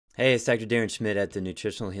Hey, it's Dr. Darren Schmidt at the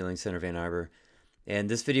Nutritional Healing Center of Ann Arbor. And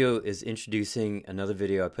this video is introducing another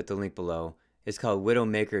video. I put the link below. It's called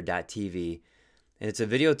Widowmaker.tv. And it's a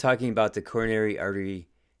video talking about the coronary artery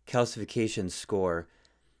calcification score,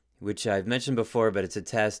 which I've mentioned before, but it's a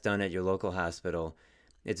test done at your local hospital.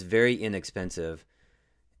 It's very inexpensive.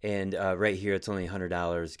 And right here, it's only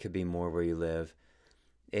 $100. Could be more where you live.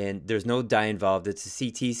 And there's no dye involved. It's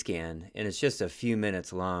a CT scan, and it's just a few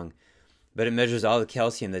minutes long. But it measures all the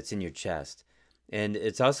calcium that's in your chest. And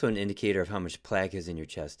it's also an indicator of how much plaque is in your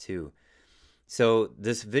chest, too. So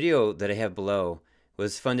this video that I have below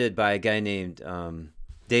was funded by a guy named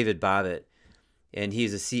David Bobbitt. And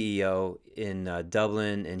he's a CEO in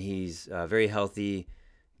Dublin, and he's very healthy,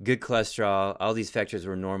 good cholesterol. All these factors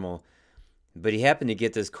were normal. But he happened to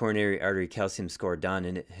get this coronary artery calcium score done,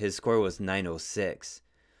 and his score was 906.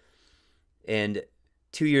 And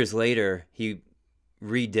 2 years later, he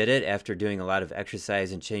redid it after doing a lot of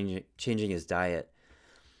exercise and changing his diet.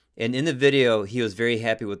 And in the video, he was very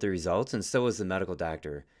happy with the results, and so was the medical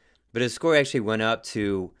doctor. But his score actually went up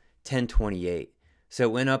to 1028. So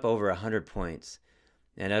it went up over 100 points.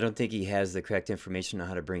 And I don't think he has the correct information on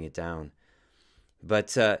how to bring it down.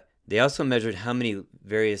 But they also measured how many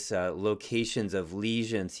various locations of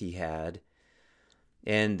lesions he had.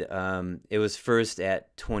 And it was first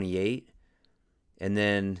at 28. And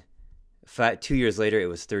then 2 years later, it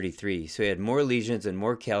was 33. So he had more lesions and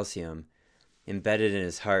more calcium embedded in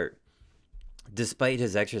his heart, despite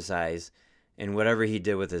his exercise and whatever he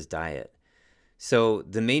did with his diet. So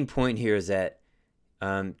the main point here is that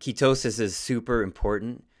ketosis is super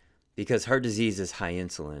important because heart disease is high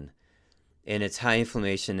insulin, and it's high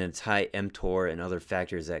inflammation, and it's high mTOR and other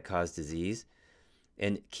factors that cause disease.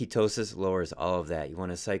 And ketosis lowers all of that. You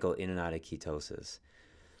want to cycle in and out of ketosis.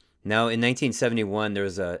 Now, in 1971, there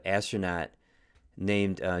was an astronaut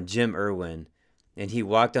named Jim Irwin, and he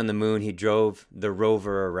walked on the moon. He drove the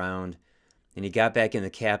rover around, and he got back in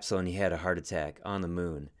the capsule, and he had a heart attack on the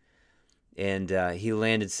moon. And he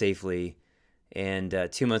landed safely, and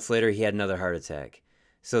 2 months later, he had another heart attack.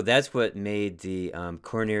 So that's what made the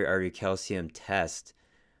coronary artery calcium test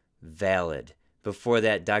valid. Before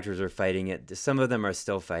that, doctors were fighting it. Some of them are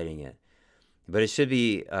still fighting it. But it should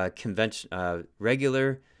be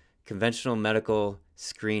regular conventional medical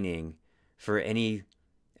screening for any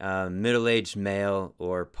middle-aged male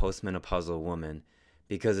or postmenopausal woman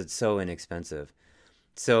because it's so inexpensive.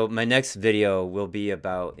 So my next video will be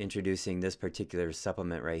about introducing this particular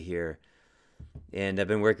supplement right here. And I've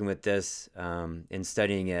been working with this and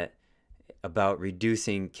studying it about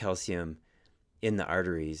reducing calcium in the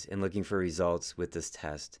arteries and looking for results with this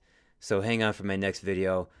test. So hang on for my next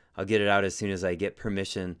video. I'll get it out as soon as I get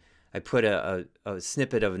permission. I put a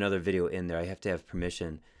snippet of another video in there. I have to have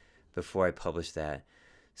permission before I publish that.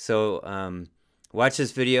 So watch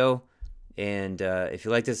this video, and if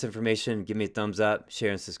you like this information, give me a thumbs up,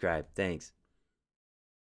 share, and subscribe. Thanks.